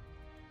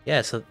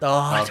 Yeah. So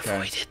I Okay.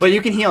 avoided. But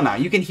you can heal now.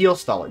 You can heal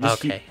Stall it.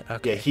 Just Okay.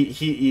 Okay. Yeah,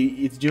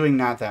 he it's doing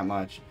not that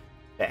much.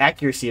 The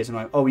accuracy is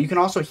annoying. Oh, you can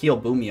also heal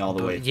Boomy all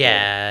the way. through.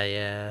 Yeah.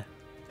 Yeah.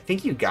 I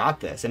think you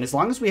got this. And as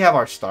long as we have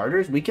our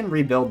starters, we can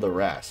rebuild the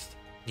rest.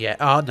 Yeah.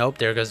 Oh nope.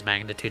 There goes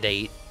magnitude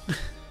 8.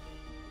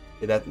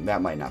 Yeah,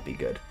 that might not be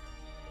good.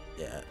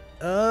 Yeah.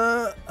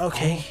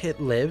 Okay. Oh.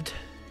 It lived.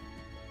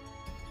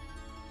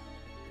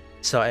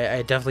 So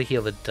I definitely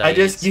healed the dice. I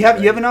just you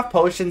have enough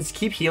potions.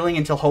 Keep healing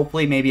until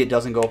hopefully maybe it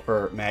doesn't go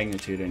for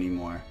magnitude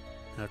anymore.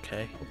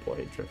 Okay. Oh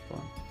boy, drift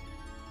one.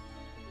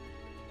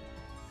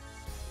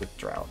 With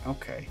drought.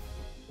 Okay.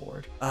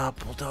 Board.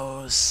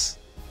 Bulldoze.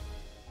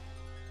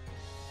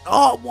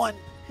 Oh, 1.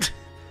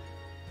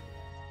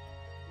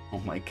 Oh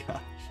my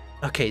gosh.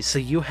 Okay, so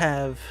you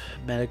have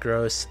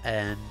Metagross,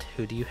 and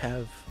who do you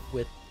have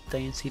with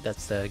Diancie?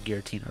 That's the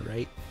Giratina,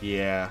 right?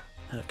 Yeah.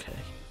 Okay.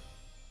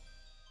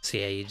 So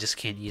yeah, you just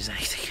can't use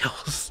anything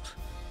else.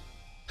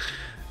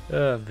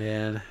 Oh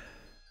man.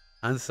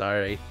 I'm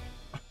sorry.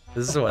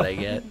 This is what I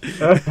get.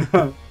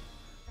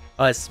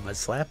 Oh, it's Mud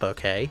Slap,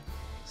 okay.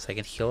 So I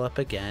can heal up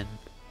again.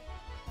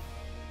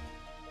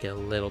 Get a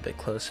little bit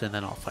closer, and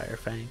then I'll Fire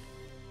Fang.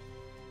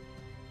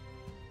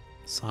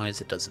 As long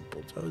as it doesn't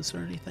bulldoze or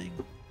anything.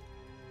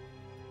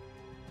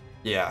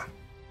 Yeah.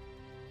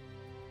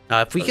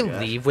 Now, if we Oh, can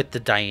gosh. leave with the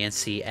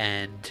Diancie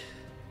and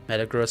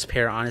Metagross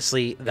pair,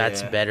 honestly,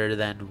 that's Yeah. better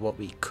than what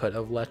we could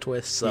have left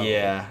with. So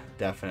Yeah,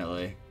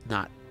 definitely.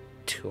 not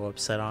too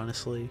upset,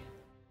 honestly.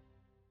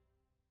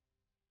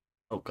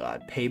 Oh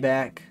god,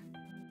 payback.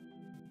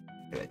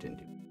 Okay, that didn't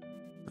do.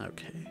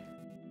 Okay.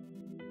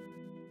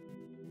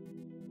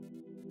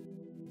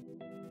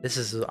 This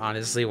is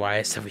honestly why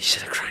I said we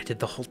should have grinded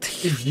the whole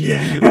team.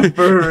 Yeah,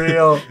 for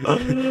real.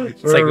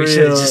 It's like we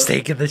should have just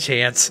taken the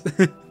chance.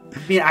 I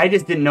mean, I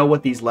just didn't know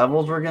what these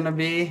levels were gonna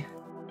be.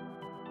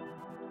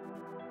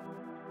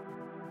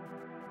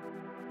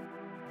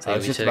 So I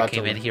was we just should have about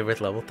came to- in here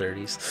with level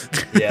 30s.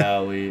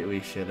 Yeah, we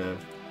should have.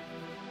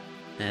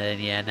 And then,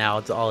 yeah, now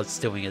all it's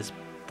doing is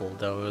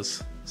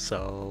bulldoze.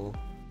 So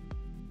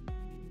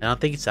I don't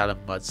think it's out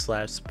of mud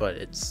slaps, but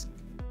it's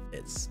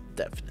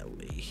definitely.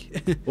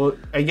 Well,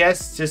 I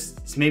guess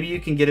just maybe you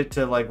can get it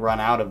to like run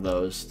out of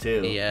those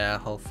too. Yeah,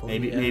 hopefully.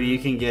 Maybe yeah. maybe you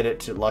can get it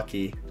to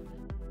lucky,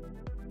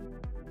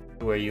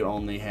 where you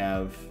only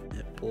have.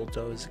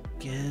 Bulldoze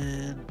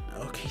again.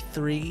 Okay,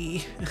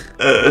 3.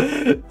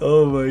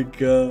 Oh my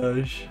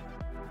gosh.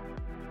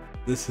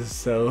 This is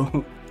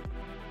so.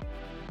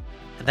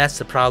 And that's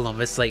the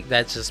problem. It's like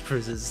that just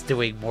proves it's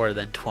doing more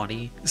than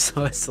 20.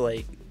 So it's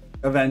like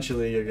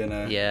Eventually, you're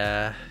gonna.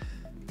 Yeah.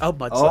 Oh,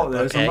 mud Oh, slap.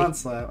 there's Okay. a mud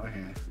slap.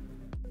 Okay.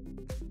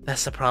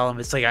 That's the problem.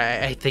 It's like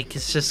I think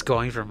it's just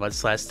going for mud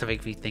slaps to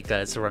make me think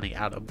that it's running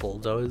out of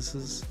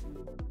bulldozes.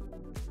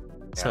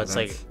 So Yeah, it's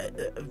like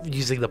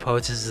using the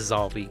potions is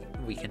all we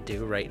can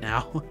do right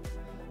now.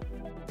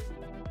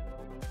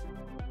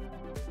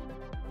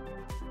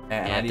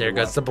 And there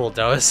goes the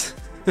bulldoze.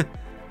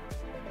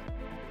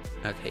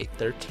 Okay,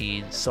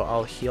 13. So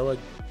I'll heal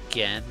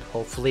again.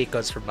 Hopefully it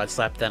goes for mud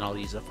slap. Then I'll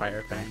use a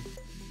fire fang.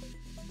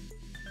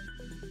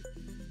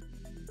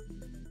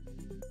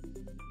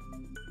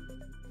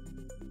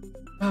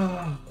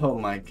 Oh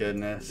my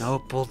goodness. No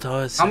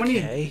bulldoze. How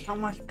okay. many? How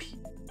much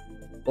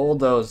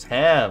bulldoze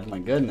have? My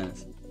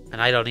goodness.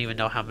 And I don't even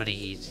know how many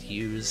he's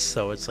used,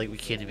 so it's like we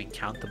can't even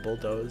count the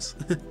bulldoze.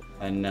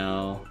 I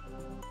know.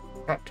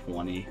 Got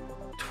 20.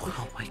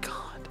 Oh my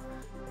god.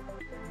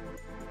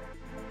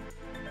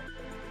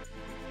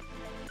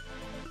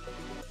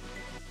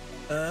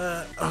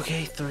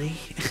 Okay, 3.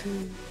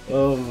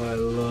 Oh my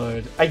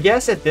lord. I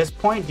guess at this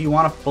point, do you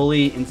want to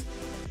fully...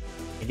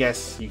 I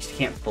guess you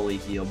can't fully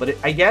heal, but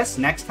I guess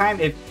next time,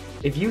 if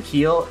you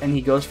heal and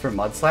he goes for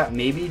Mud Slap,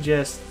 maybe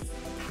just...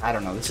 I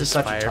don't know, this is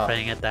such fire a tough...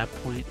 fang at that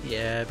point,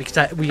 yeah,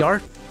 because we are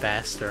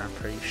faster, I'm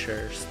pretty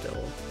sure,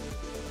 still.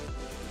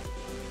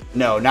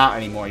 No, not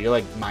anymore. You're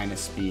like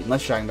minus speed,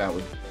 unless you're talking about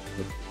with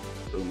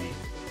Boomy.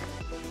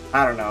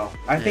 I don't know.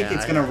 I think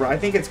it's gonna. I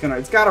think it's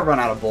got to run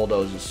out of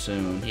bulldozers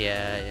soon.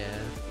 Yeah,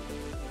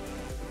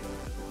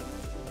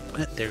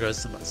 yeah. There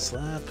goes the mud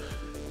slap.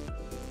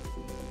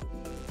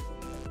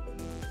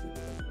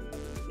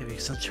 Yeah,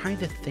 because I'm trying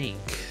to think.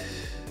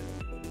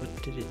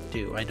 What did it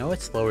do? I know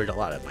it's lowered a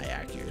lot of my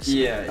accuracy.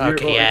 Yeah.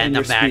 Okay, yeah, and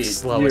the max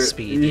slowest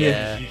speed.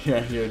 Yeah.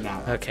 Yeah, you're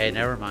not. Okay,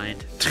 never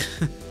mind.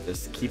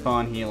 Just keep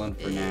on healing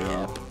for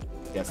now.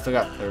 Yeah, still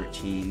got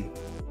 13.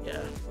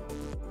 Yeah.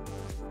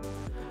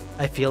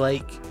 I feel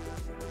like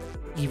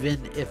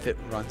even if it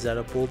runs out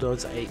of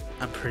bulldoze,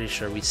 I'm pretty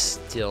sure we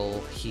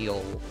still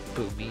heal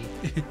Boomy.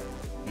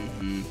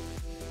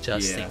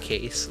 Just in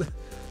case.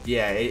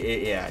 Yeah,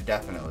 yeah,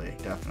 definitely.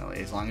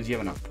 As long as you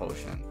have enough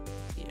potion.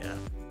 Yeah.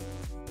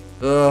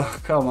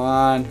 Ugh, come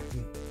on.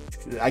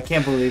 I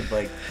can't believe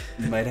like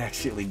you might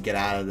actually get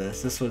out of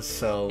this. This was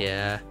so.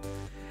 Yeah.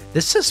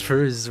 This just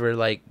proves we're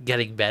like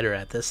getting better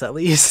at this at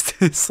least.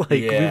 It's like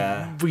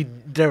we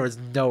there was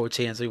no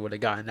chance we would have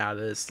gotten out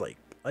of this like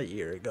a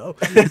year ago.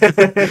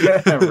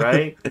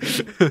 Right?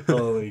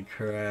 Holy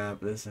crap,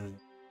 this is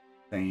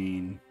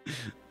insane.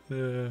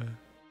 I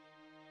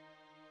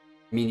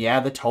mean, yeah,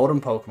 the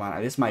totem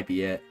Pokemon, this might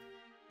be it.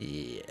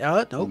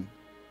 Yeah, nope.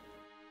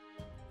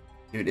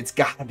 Dude, it's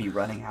gotta be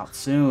running out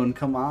soon.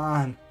 Come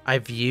on.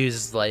 I've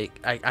used like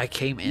I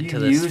came into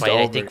this fight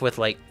I think with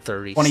like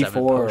 37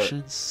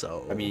 potions,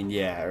 so I mean,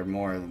 yeah, or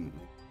more than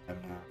I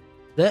don't know.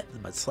 That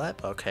mud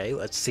slap. Okay,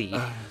 let's see.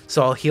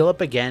 So I'll heal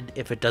up again.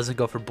 If it doesn't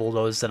go for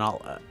bulldoze, then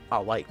I'll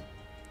like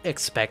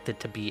expect it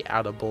to be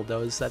out of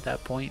bulldoze at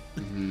that point.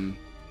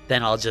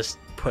 Then I'll just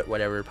put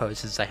whatever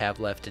potions I have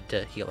left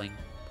into healing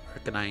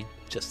Arcanine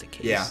just in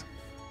case. Yeah.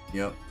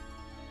 Yep.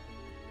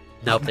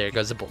 Nope, there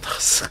goes the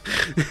bulldoze.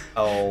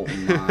 Oh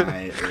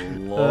my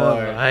lord!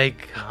 Oh my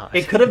god!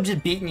 It could have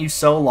just beaten you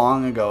so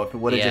long ago if it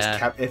would have just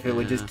kept. If it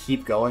would just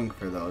keep going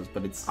for those,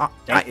 but it's.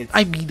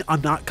 I mean,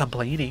 I'm not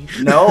complaining.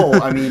 No,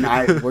 I mean,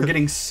 we're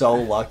getting so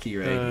lucky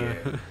right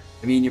here.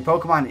 I mean, your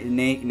Pokemon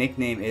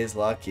nickname is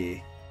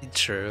Lucky.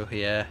 True.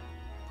 Yeah.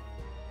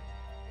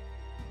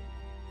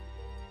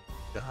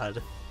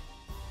 God.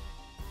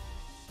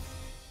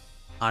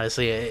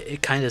 Honestly,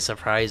 it kind of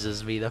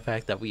surprises me the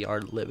fact that we are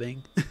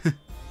living.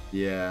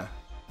 Yeah.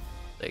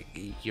 Like,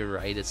 you're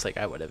right. It's like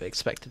I would have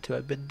expected to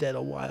have been dead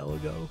a while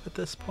ago at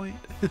this point.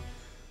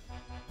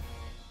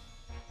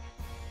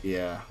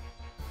 Yeah.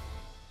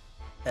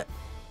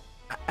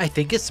 I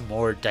think it's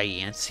more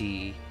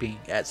Diancie being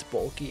as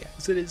bulky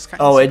as it is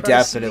kind of. Oh, it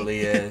surprising definitely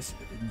is.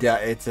 Yeah,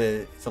 it's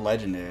a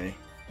legendary.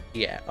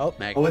 Yeah. Oh,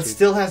 magnitude. Oh,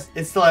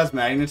 it still has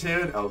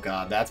magnitude. Oh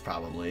god, that's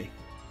probably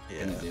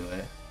gonna do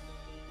it.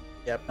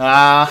 Yep.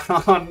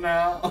 Oh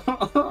no.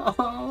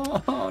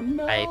 Oh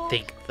no. I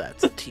think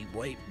that's a team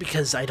wipe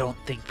because I don't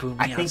think Boomy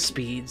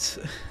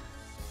outspeeds. I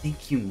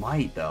think you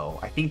might though.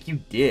 I think you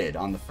did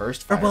on the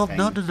first fire well, thing.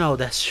 no,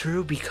 that's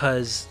true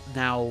because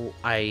now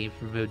I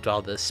removed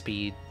all the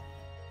speed.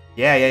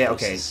 Yeah,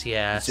 okay.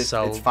 Yeah,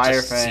 so it's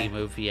Fire Fang. Z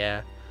move,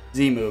 yeah.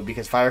 Z move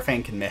because Fire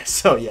Fang can miss.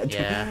 So yeah.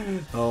 Yeah.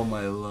 Oh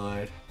my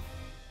lord.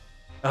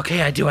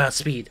 Okay, I do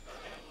outspeed.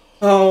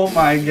 Oh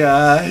my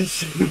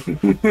gosh.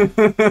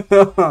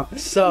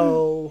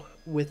 So,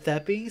 with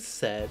that being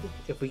said,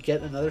 if we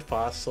get another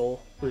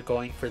fossil, we're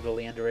going for the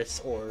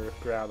Landorus or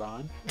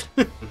Groudon.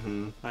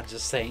 I'm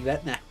just saying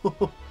that now.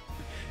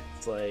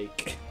 It's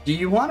like... Do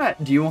you wanna...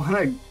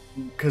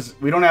 Because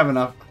we don't have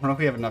enough... I don't know if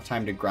we have enough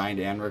time to grind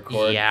and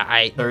record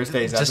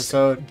Thursday's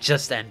episode.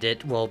 Just end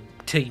it. We'll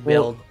team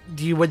build.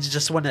 Do you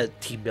just want to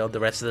team build the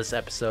rest of this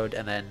episode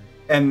and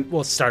then...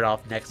 we'll start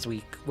off next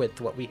week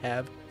with what we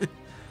have?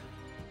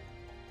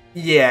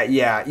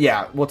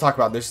 Yeah. We'll talk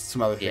about there's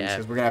some other things Yeah.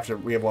 because we're gonna have to.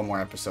 We have one more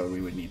episode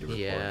we would need to record.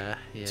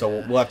 Yeah. So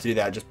we'll have to do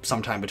that just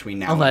sometime between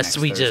now. Unless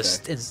and we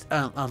next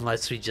Thursday.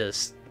 unless we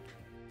just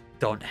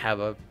don't have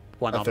a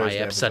one on my Thursday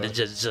episode and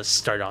episode. just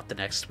start off the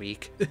next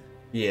week.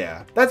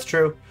 Yeah, that's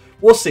true.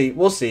 We'll see.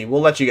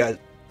 We'll let you guys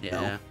Yeah.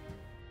 know.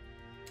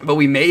 But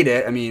we made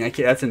it. I mean,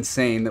 that's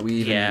insane that we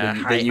even.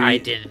 Yeah, I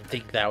didn't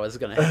think that was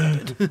gonna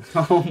happen.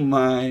 Oh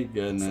my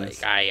goodness!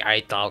 It's like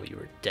I thought we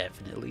were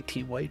definitely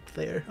team white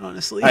there,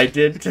 honestly. I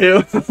did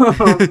too.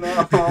 Oh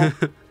no!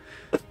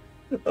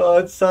 Oh,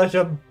 it's such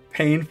a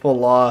painful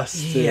loss.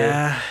 Too.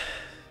 Yeah.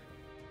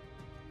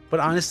 But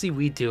honestly,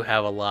 we do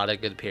have a lot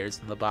of good pairs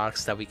in the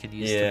box that we can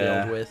use to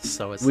build with.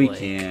 So it's we like,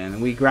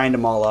 can. We grind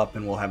them all up,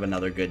 and we'll have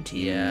another good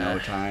team in no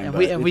time.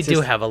 And we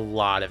do have a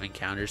lot of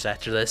encounters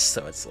after this,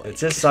 so it's like it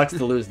just sucks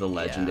to lose the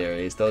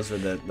legendaries. Those were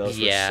so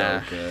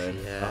good.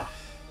 Yeah.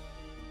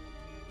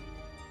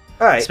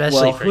 All right.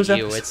 Especially for whose you,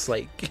 episode? it's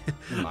like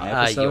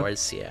My episode?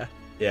 yours, yeah.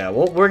 Yeah.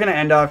 Well, we're gonna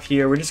end off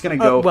here. We're just gonna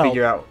go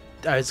figure out.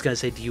 I was gonna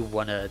say, do you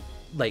want to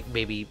like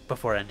maybe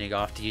before ending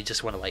off? Do you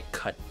just want to like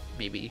cut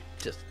maybe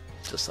just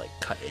like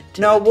cut into?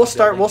 No, the we'll team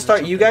start. building We'll or start.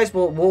 You something? guys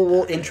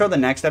we'll intro the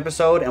next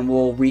episode, and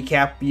we'll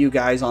recap you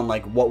guys on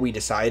like what we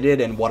decided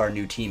and what our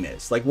new team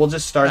is. Like we'll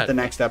just start the Okay.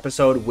 next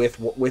episode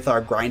with our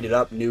grinded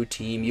up new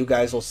team. You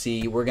guys will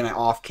see. We're gonna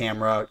off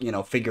camera,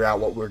 figure out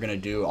what we're gonna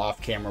do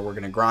off camera. We're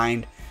gonna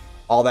grind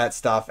all that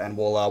stuff, and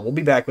we'll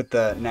be back with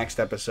the next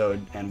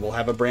episode, and we'll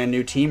have a brand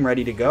new team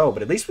ready to go.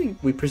 But at least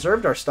we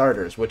preserved our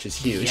starters, which is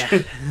huge.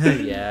 Yeah.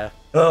 Yeah.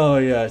 Oh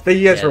yeah. Thank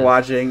you guys for Yeah.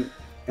 watching,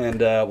 and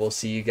we'll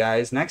see you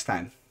guys next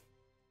time.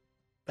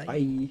 Bye.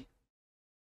 Bye.